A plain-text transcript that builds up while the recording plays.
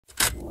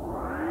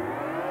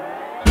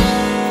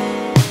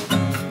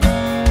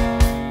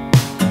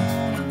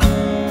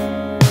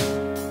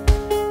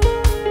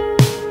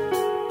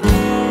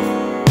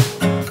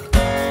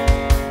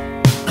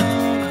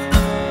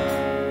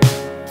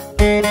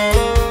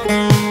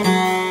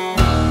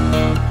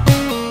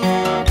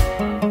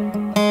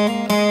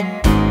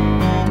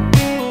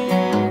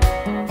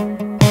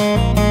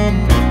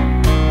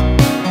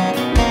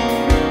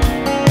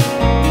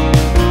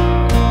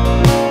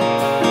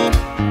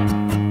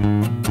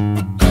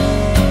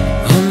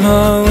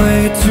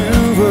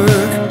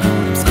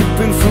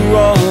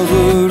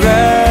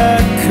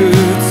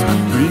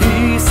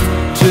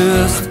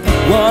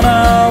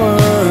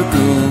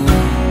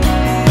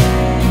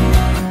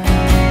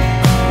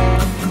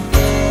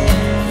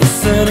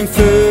spending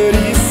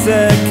 30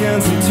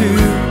 seconds into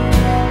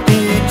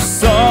each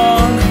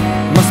song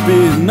must be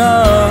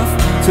enough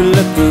to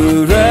let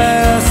the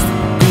rest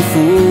be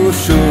for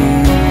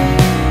sure.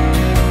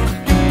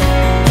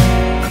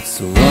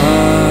 So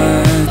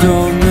I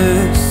don't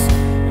miss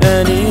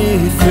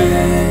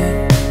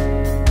anything,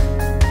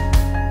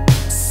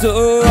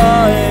 so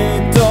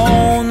I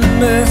don't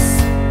miss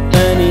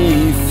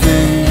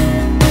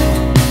anything.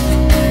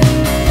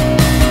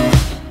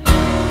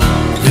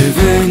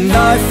 Living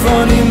life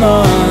on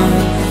demand,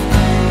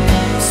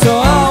 so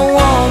I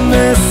won't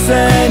miss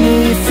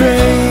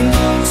anything.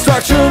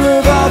 Structure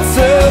without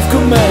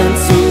self-command,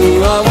 so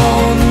I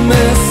won't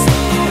miss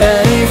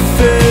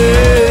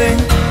anything.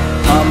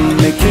 I'm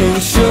making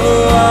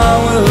sure I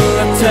will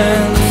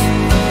attend,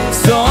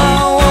 so I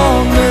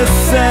won't miss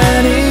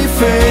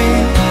anything.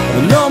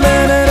 No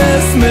minute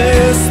is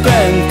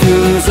misspent,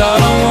 'cause I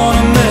don't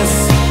wanna miss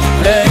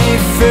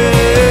anything.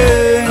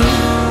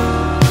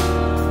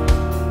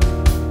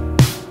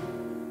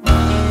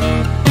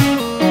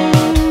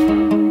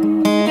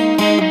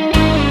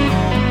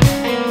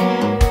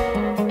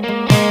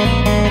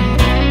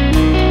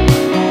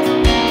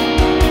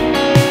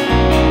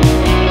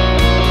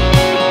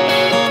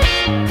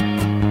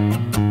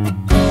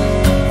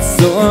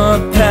 So I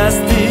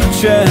passed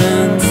each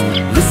end,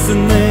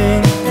 listening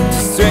to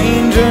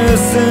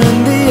strangers in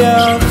the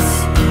Alps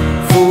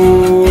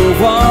for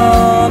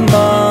 1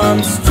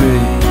 month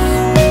straight,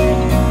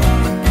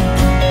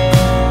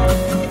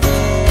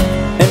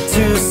 and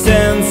 2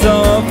 cents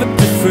of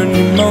different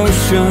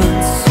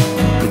emotions,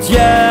 but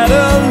yet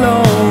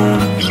alone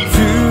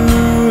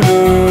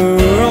funeral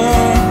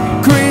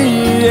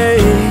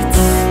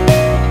creates.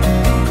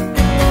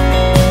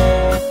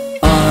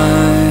 I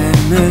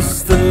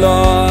missed a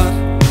lot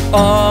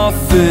of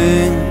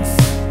things.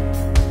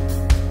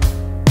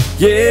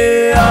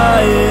 Yeah,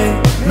 I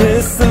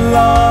missed a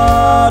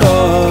lot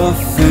of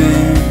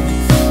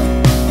things.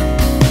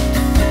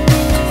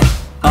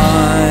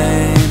 I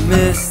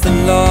missed a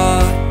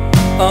lot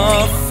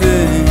of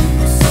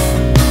things.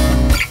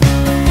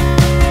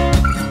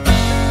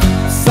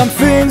 Some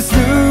things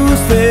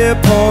lose their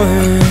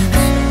point,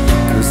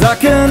 'cause I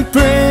can't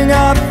bring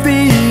up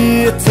the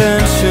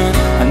attention.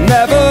 I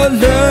never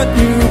learned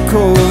new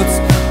chords,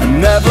 I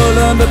never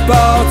learned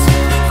about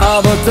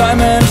other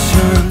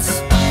dimensions.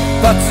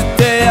 But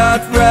today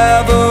I'd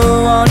rather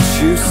watch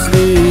you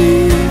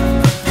sleep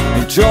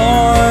and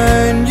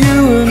join you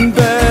in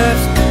bed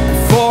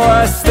before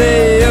I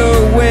stay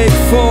awake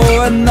for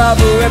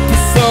another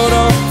episode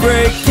of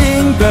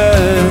Breaking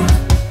Bad.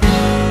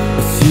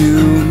 A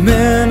few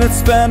minutes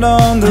spent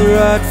on the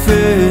right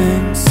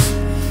things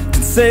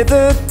can save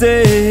the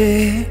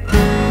day.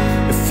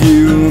 A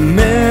few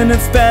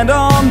minutes spent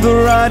on the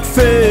right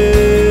things.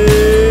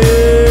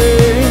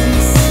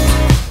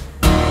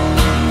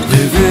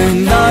 Living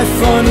life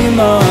on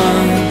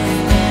demand,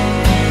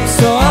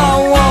 so I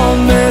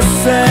won't miss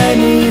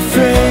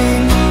anything.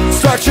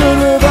 Structured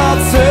without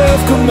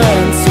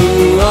self-command, so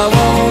I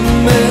won't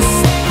miss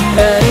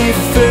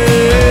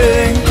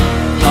anything.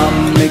 I'm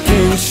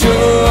making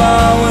sure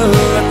I will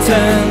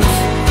attend,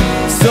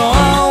 so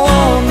I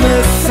won't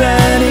miss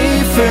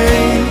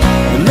anything.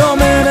 No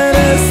minute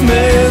is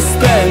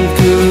misspent,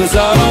 'cause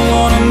I don't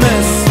wanna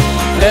miss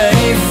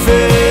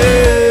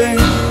anything.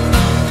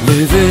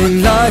 Living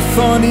life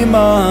on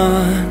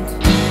demand,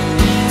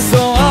 so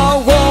I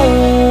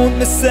won't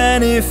miss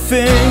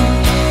anything.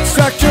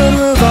 Structured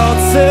without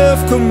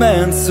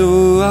self-command, so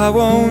I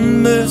won't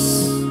miss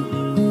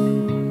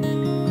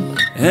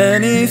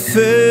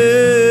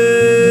anything.